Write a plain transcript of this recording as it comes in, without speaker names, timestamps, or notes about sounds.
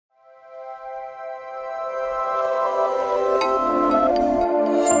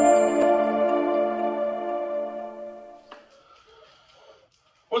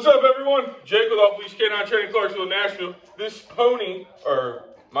Jake with Off-Leash K9 Training, Clarksville, Nashville. This pony, or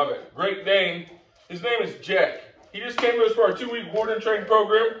my bad, Great Dane, his name is Jack. He just came to us for our 2-week board and train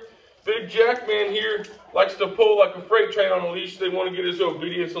program. Big Jack man here likes to pull like a freight train on a leash. They want to get his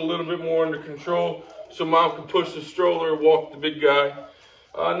obedience a little bit more under control so mom can push the stroller, walk the big guy,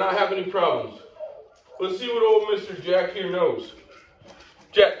 not have any problems. Let's see what old Mr. Jack here knows.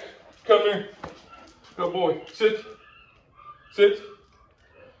 Jack, come here. Good boy. Sit. Sit.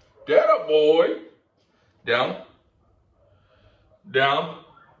 Dada boy. Down. Down.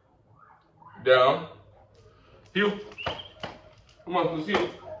 Down. Heel. Come on, let's heel.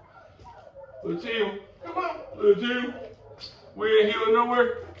 Let's heel. Come on. Let's heel. We ain't healing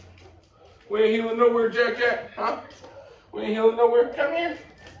nowhere. We ain't healing nowhere, Jack. Huh? We ain't healing nowhere. Come here.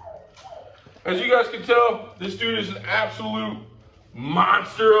 As you guys can tell, this dude is an absolute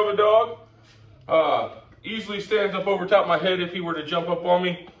monster of a dog. Easily stands up over top of my head if he were to jump up on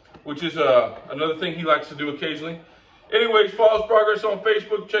me, which is another thing he likes to do occasionally. Anyways, follow his progress on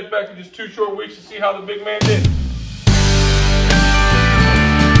Facebook. Check back in just 2 short weeks to see how the big man did.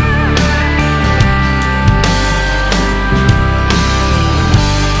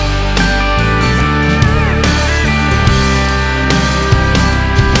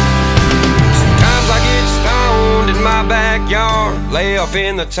 Backyard, lay off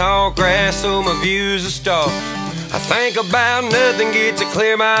in the tall grass so my views are stars. I think about nothing, get to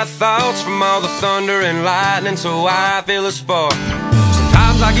clear my thoughts from all the thunder and lightning, so I feel a spark.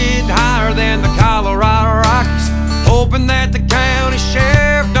 Sometimes I get higher than the Colorado Rockies, hoping that the county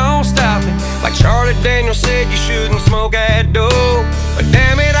sheriff don't stop me. Like Charlie Daniels said, you shouldn't smoke that dope, but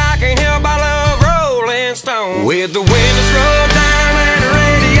damn it, I can't help I love Rolling Stone. With the windows rolled down and the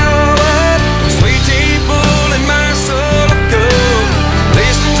radio up, sweet tea full in my soul.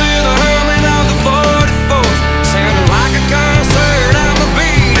 Listen to the humming of the 44, sounding like a concert. I'm a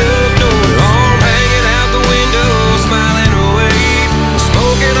beat up door, arm hanging out the window, smiling a wave,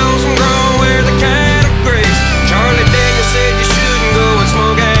 smoking on some grown where the cattle graze. Charlie Daniels said you shouldn't go and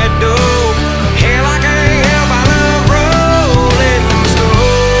smoke that dope. Hell, I can't help, I love Rolling Stone.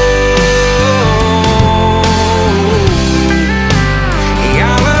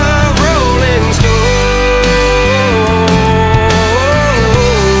 Yeah, I love Rolling Stone.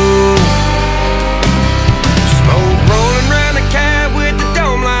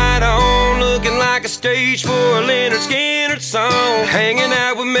 Stage for a Leonard Skinner song, hanging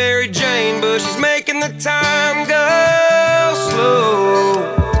out with Mary Jane, but she's making the time go slow.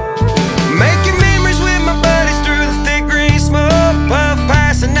 Making memories with my buddies through the thick green smoke, puff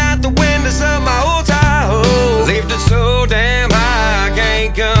passing out the windows of my old Tahoe. Lifted so damn high I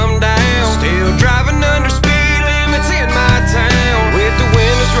can't come down, still driving under speed limits in my town. With the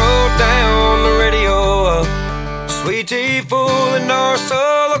windows rolled down, the radio up, sweet tea full in our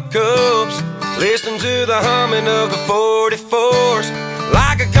solo cups, listening to the humming of the 44s,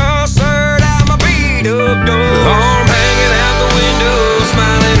 like a concert out my beat up door. Arm hanging out the window,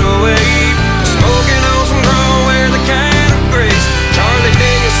 smiling a wave, smoking on some grown where the cattle graze. Charlie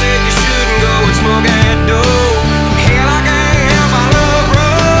Daniels said you shouldn't go and smoke that dope. Hell, I can't help, I love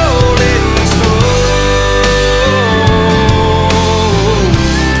Rolling Stone.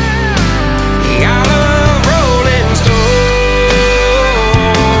 Yeah, I love Rolling Stone.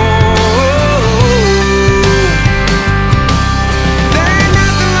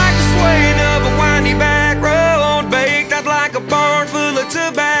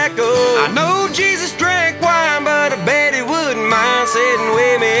 I know Jesus drank wine, but I bet he wouldn't mind sitting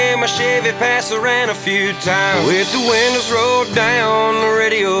with me in my Chevy, pass around a few times. With the windows rolled down, the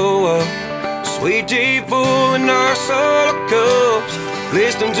radio up, sweet tea full in our solo cups,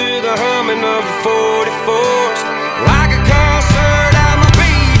 listening to the humming of the 44s, like a concert out my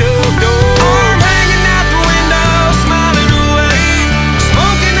beat up door. Arm hanging out the window, smiling away,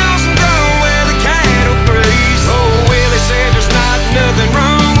 smoking on some grown where the cattle graze. Oh, Willie said there's not nothing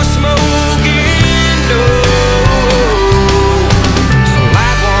wrong with smoking dope. So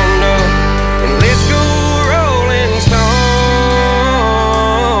light one up and let's go Rolling Stone.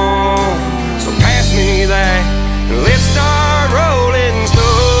 So pass me that and let's start Rolling Stone.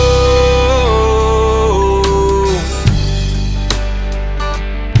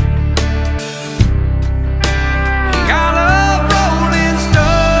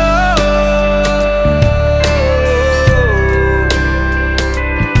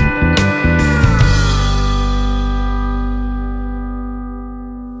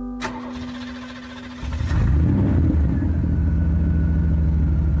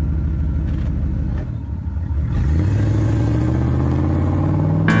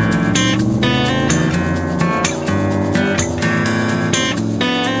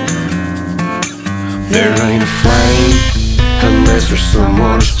 There ain't a flame unless there's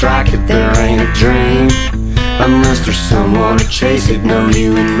someone to strike it. There ain't a dream unless there's someone to chase it. No,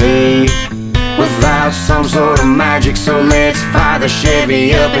 you and me without some sort of magic. So let's fire the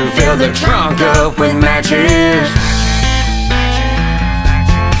Chevy up and fill the trunk up with matches.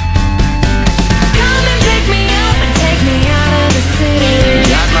 Come and pick me up and take me out of the city.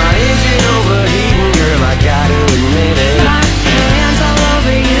 Got my engine overheating, girl, I gotta admit it. My hands all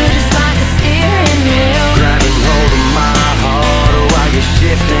over you just like a steering wheel. Grabbing hold of my heart while you're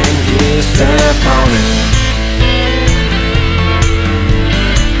shifting, yeah, step on it.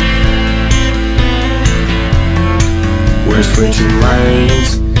 We're switching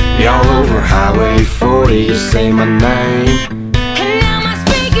lanes, y'all over Highway 40, you say my name. And now my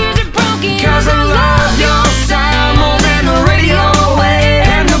speakers are broken, 'Cause I love your sound more than the radio wave.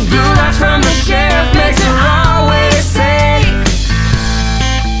 And the blue lights from the sheriff makes it always safe.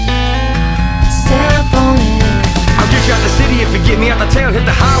 step on it. I'll get you out the city if you get me out the town. Hit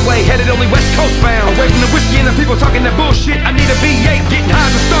the highway, headed only west coast bound. Away from the whiskey and the people talking that bullshit. I need a V8, getting high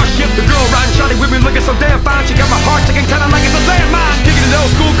as a starship. The girl riding shawty with me looking so damn fine. She got my heart ticking kinda like it's a landmine. Kicking it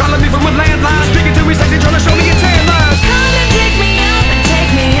old school, calling me from a landline. Speaking to me sexy